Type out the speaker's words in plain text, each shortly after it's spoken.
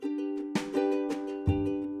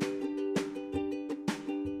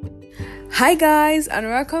Hi guys, and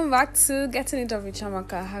welcome back to Getting It Up with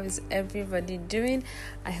Chamaka. How is everybody doing?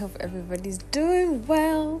 I hope everybody's doing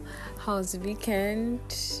well. How's the weekend?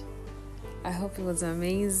 I hope it was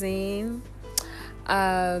amazing.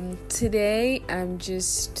 Today I'm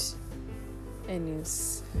just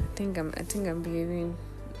anyways, I think I'm behaving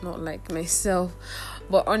not like myself.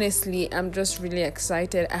 But honestly, I'm just really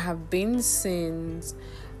excited. I have been since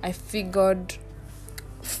I figured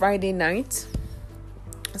Friday night.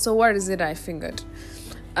 So what is it I figured?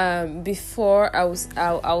 Before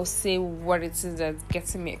I'll say what it is that's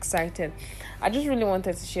getting me excited. I just really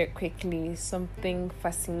wanted to share quickly something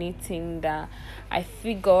fascinating that I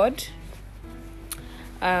figured.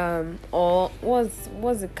 Or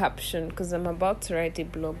was a caption because I'm about to write a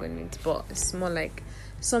blog on it, but it's more like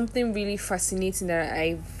something really fascinating that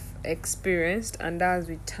I've experienced, and that's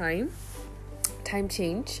with time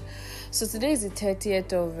change. So today is the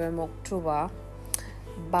 30th of October.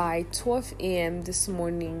 By 12 a.m. this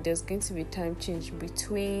morning, there's going to be time change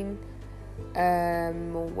between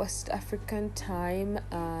West African time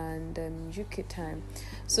and UK time.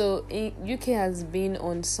 So UK has been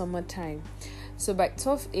on summertime. So by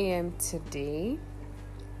 12 a.m. today,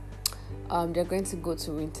 they're going to go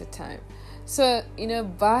to winter time. So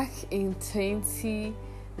back in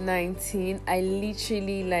 2019, I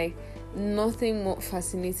literally nothing more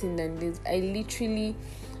fascinating than this. I literally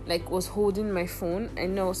was holding my phone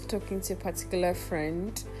and I was talking to a particular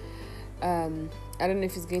friend. I don't know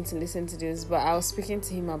if he's going to listen to this, but I was speaking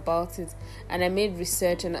to him about it, and I made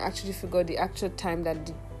research and I actually figured the actual time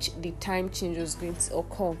that the time change was going to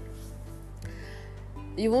occur.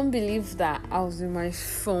 You won't believe that I was in my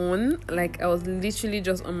phone, I was literally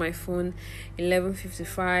just on my phone.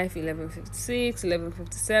 11:55, 11:56,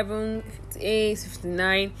 11:57, 58,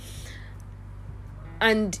 59.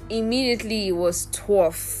 And immediately it was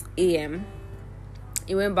 12 a.m.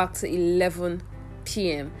 It went back to 11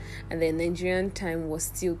 p.m. And then Nigerian time was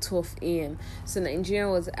still 12 a.m. So Nigeria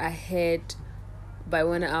was ahead by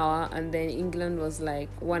 1 hour, and then England was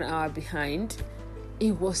 1 hour behind.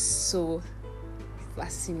 It was so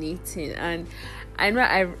fascinating. And I know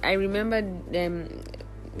I remember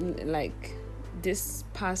this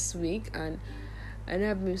past week, and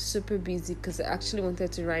I've been super busy because I actually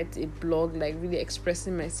wanted to write a blog, really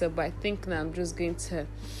expressing myself. But I think now I'm just going to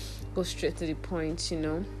go straight to the point,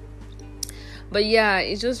 But yeah,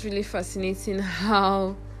 it's just really fascinating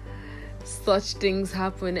how such things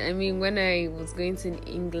happen. I mean, when I was going to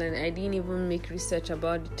England, I didn't even make research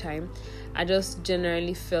about the time. I just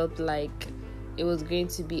generally felt like it was going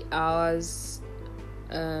to be hours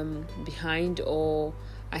behind or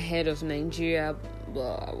ahead of Nigeria.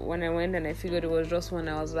 But when I went and I figured it was just 1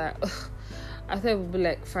 hour, I was like, ugh. I thought it would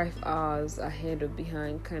be 5 hours ahead or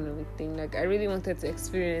behind kind of a thing. I really wanted to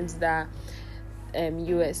experience that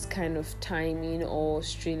US kind of timing, or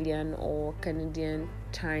Australian or Canadian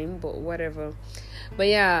time, but whatever. But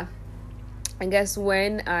yeah, I guess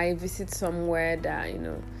when I visit somewhere that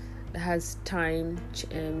that has time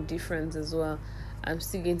difference as well, I'm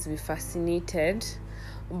still going to be fascinated.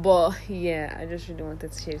 But yeah, I just really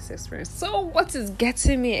wanted to share this experience. So what is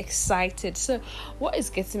getting me excited? So what is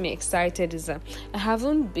getting me excited is that I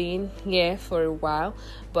haven't been here for a while,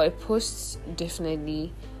 but a post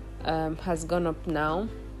definitely has gone up now.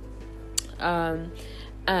 And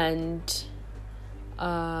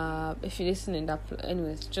if you listen in that,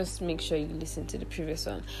 anyways, just make sure you listen to the previous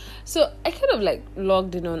one. So I kind of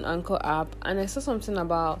logged in on Anchor app, and I saw something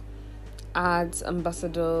about ads,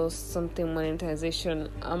 ambassadors, something monetization.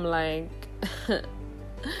 I'm like,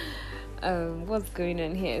 what's going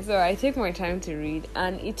on here? So I take my time to read,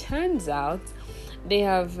 and it turns out they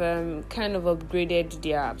have kind of upgraded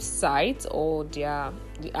their site, or the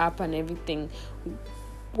app and everything,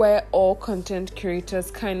 where all content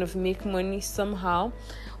creators kind of make money somehow.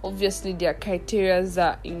 Obviously, there are criteria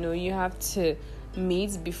that you have to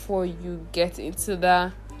meet before you get into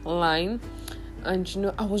the line.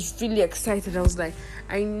 And I was really excited. I was like,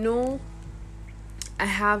 I know I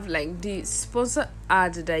have the sponsor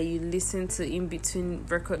ad that you listen to in between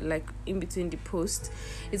in between the post.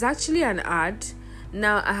 It's actually an ad.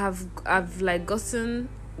 Now I've gotten,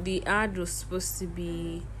 the ad was supposed to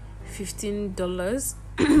be $15.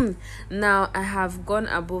 Now I have gone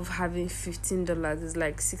above having $15. It's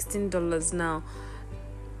 $16 now.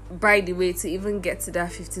 By the way, to even get to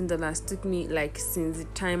that $15 took me since the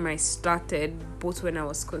time I started, both when I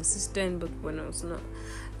was consistent but when I was not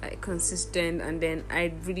consistent, and then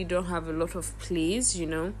I really don't have a lot of plays,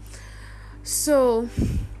 So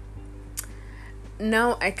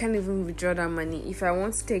now I can't even withdraw that money. If I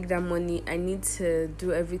want to take that money, I need to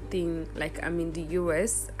do everything like I'm in the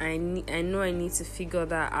US. I know I need to figure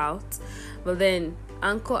that out. But then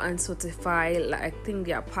Anchor and Spotify, like, I think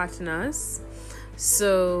they are partners.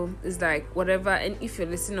 So it's like whatever. And if you're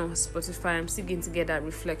listening on Spotify, I'm still going to get that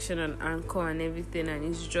reflection on Anchor and everything, and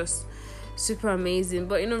it's just super amazing.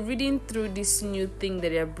 But reading through this new thing that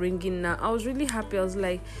they're bringing now, I was really happy. I was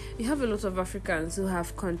like, you have a lot of Africans who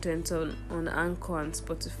have content on Anchor and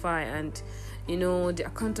Spotify, and their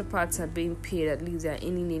counterparts are being paid. At least they're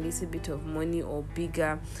earning a little bit of money or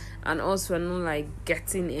bigger, and also are not like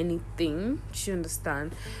getting anything. Do you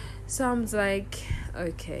understand? So I was like,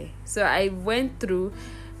 okay. So I went through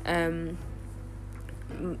the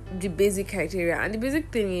basic criteria, and the basic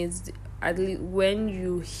thing is, at least when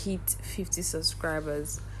you hit 50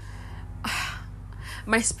 subscribers,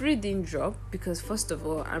 my spirit didn't drop, because first of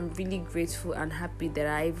all, I'm really grateful and happy that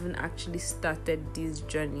I even actually started this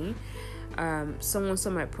journey. Someone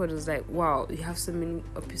saw my pod, was like, wow, you have so many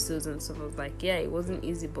episodes and stuff. I was like, yeah, it wasn't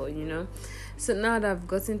easy, but so now that I've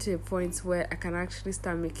gotten to a point where I can actually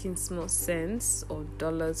start making small cents or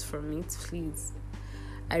dollars from it, please,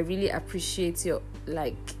 I really appreciate your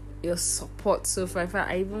support so far. In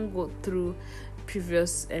fact, I even go through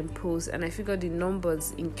previous posts, and I figure the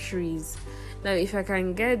numbers increase. Now, if I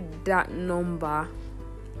can get that number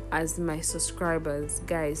as my subscribers,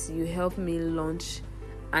 guys, you help me launch,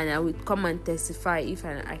 and I will come and testify if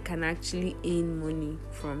I can actually earn money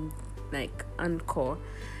from like Anchor.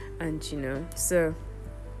 And so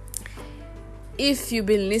if you've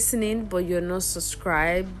been listening but you're not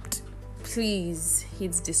subscribed, please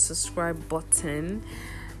hit the subscribe button.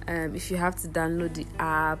 If you have to download the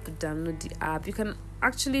app. You can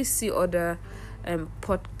actually see other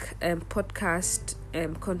podcast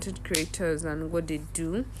content creators and what they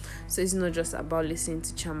do. So it's not just about listening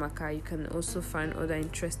to Chiamaka. You can also find other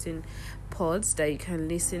interesting pods that you can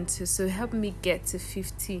listen to. So help me get to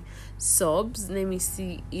 50 subs. Let me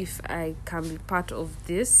see if I can be part of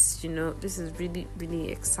this. This is really, really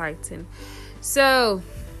exciting. So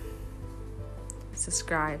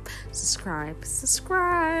subscribe,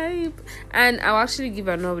 and I'll actually give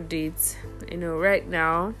an update. Right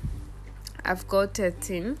now I've got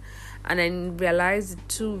 13, and I realized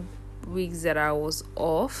 2 weeks that I was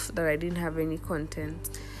off, that I didn't have any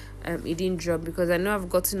content. It didn't drop, because I know I've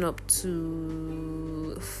gotten up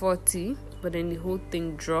to 40, but then the whole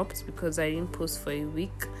thing dropped because I didn't post for a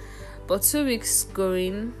week. But 2 weeks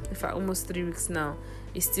going, in fact almost 3 weeks now,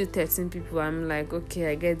 it's still 13 people. I'm like,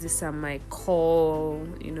 okay, I guess these are my core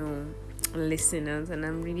listeners, and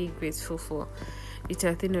I'm really grateful for the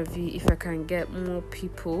 13 of you. If I can get more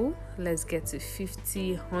people, let's get to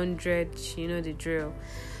 50, 100, the drill.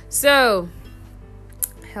 So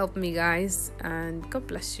help me, guys, and God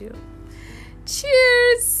bless you.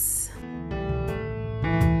 Cheers.